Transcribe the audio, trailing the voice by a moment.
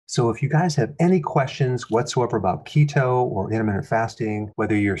So if you guys have any questions whatsoever about keto or intermittent fasting,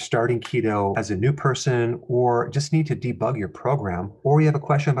 whether you're starting keto as a new person or just need to debug your program, or you have a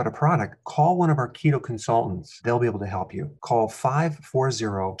question about a product, call one of our keto consultants. They'll be able to help you. Call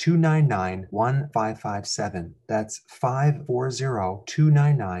 540-299-1557. That's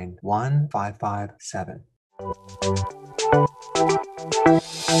 540-299-1557.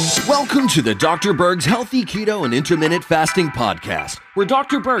 Welcome to the Dr. Berg's Healthy Keto and Intermittent Fasting Podcast, where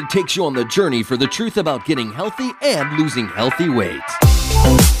Dr. Berg takes you on the journey for the truth about getting healthy and losing healthy weight.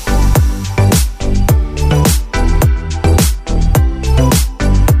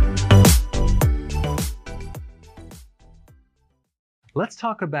 Let's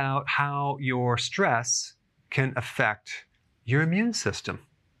talk about how your stress can affect your immune system.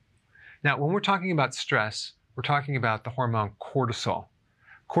 Now, when we're talking about stress, we're talking about the hormone cortisol.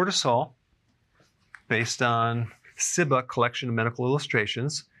 Cortisol, based on CIBA Collection of Medical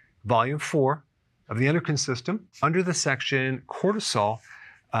Illustrations, Volume 4 of the Endocrine System, under the section cortisol,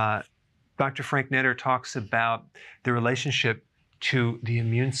 Dr. Frank Netter talks about the relationship to the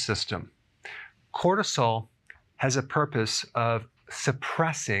immune system. Cortisol has a purpose of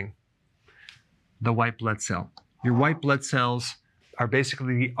suppressing the white blood cell. Your white blood cells are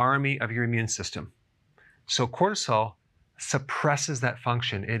basically the army of your immune system. So cortisol suppresses that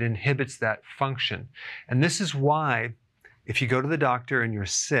function. It inhibits that function. And this is why if you go to the doctor and you're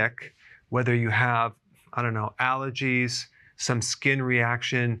sick, whether you have, allergies, some skin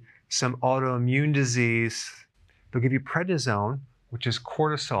reaction, some autoimmune disease, they'll give you prednisone, which is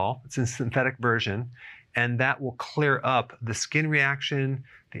cortisol. It's a synthetic version, and that will clear up the skin reaction,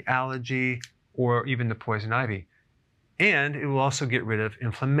 the allergy, or even the poison ivy. And it will also get rid of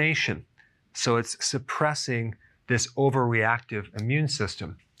inflammation. So it's suppressing this overreactive immune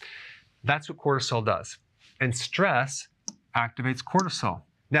system. That's what cortisol does. And stress activates cortisol.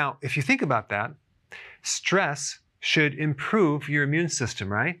 Now, if you think about that, stress should improve your immune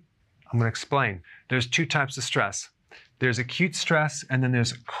system, right? I'm going to explain. There's two types of stress. There's acute stress, and then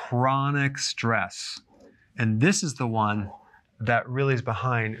there's chronic stress. And this is the one that really is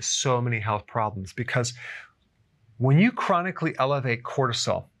behind so many health problems, because when you chronically elevate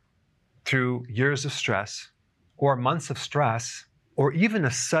cortisol through years of stress or months of stress, or even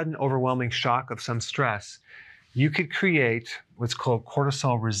a sudden overwhelming shock of some stress, you could create what's called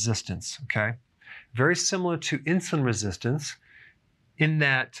cortisol resistance, okay? Very similar to insulin resistance in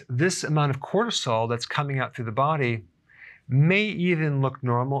that this amount of cortisol that's coming out through the body may even look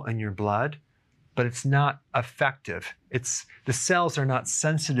normal in your blood, but it's not effective. The cells are not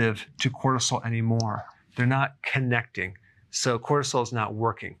sensitive to cortisol anymore. They're not connecting. So cortisol is not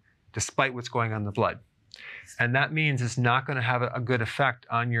working despite what's going on in the blood. And that means it's not going to have a good effect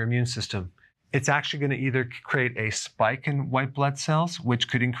on your immune system. It's actually going to either create a spike in white blood cells, which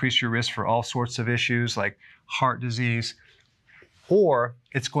could increase your risk for all sorts of issues like heart disease, or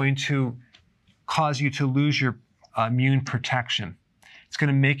it's going to cause you to lose your immune protection. It's going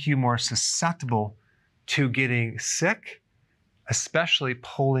to make you more susceptible to getting sick, especially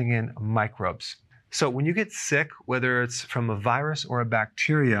pulling in microbes. So when you get sick, whether it's from a virus or a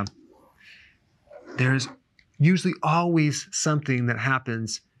bacteria, there's usually always something that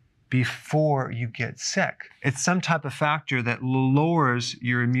happens before you get sick. It's some type of factor that lowers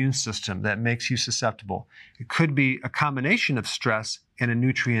your immune system, that makes you susceptible. It could be a combination of stress and a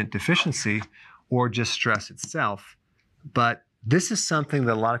nutrient deficiency, or just stress itself. But this is something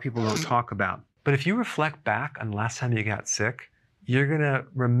that a lot of people don't talk about. But if you reflect back on the last time you got sick, you're going to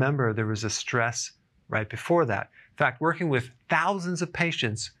remember there was a stress right before that. In fact, working with thousands of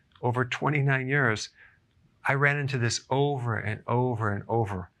patients over 29 years, I ran into this over and over and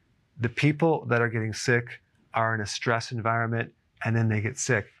over. The people that are getting sick are in a stress environment, and then they get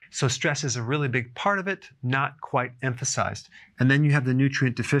sick. So stress is a really big part of it, not quite emphasized. And then you have the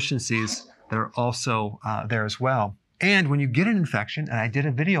nutrient deficiencies that are also there as well. And when you get an infection, and I did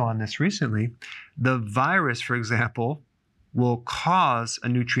a video on this recently, the virus, for example, will cause a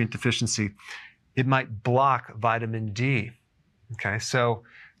nutrient deficiency. It might block vitamin D. Okay, so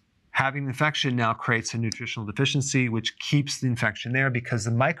having the infection now creates a nutritional deficiency, which keeps the infection there because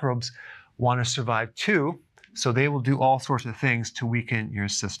the microbes want to survive too. So they will do all sorts of things to weaken your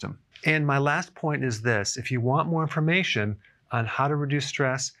system. And my last point is this: if you want more information on how to reduce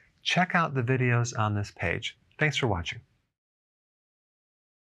stress, check out the videos on this page. Thanks for watching.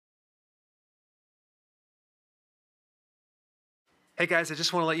 Hey guys, I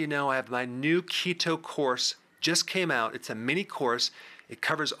just want to let you know I have my new keto course just came out. It's a mini course. It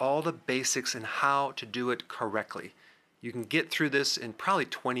covers all the basics and how to do it correctly. You can get through this in probably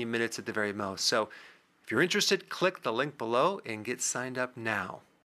 20 minutes at the very most. So if If you're interested, click the link below and get signed up now.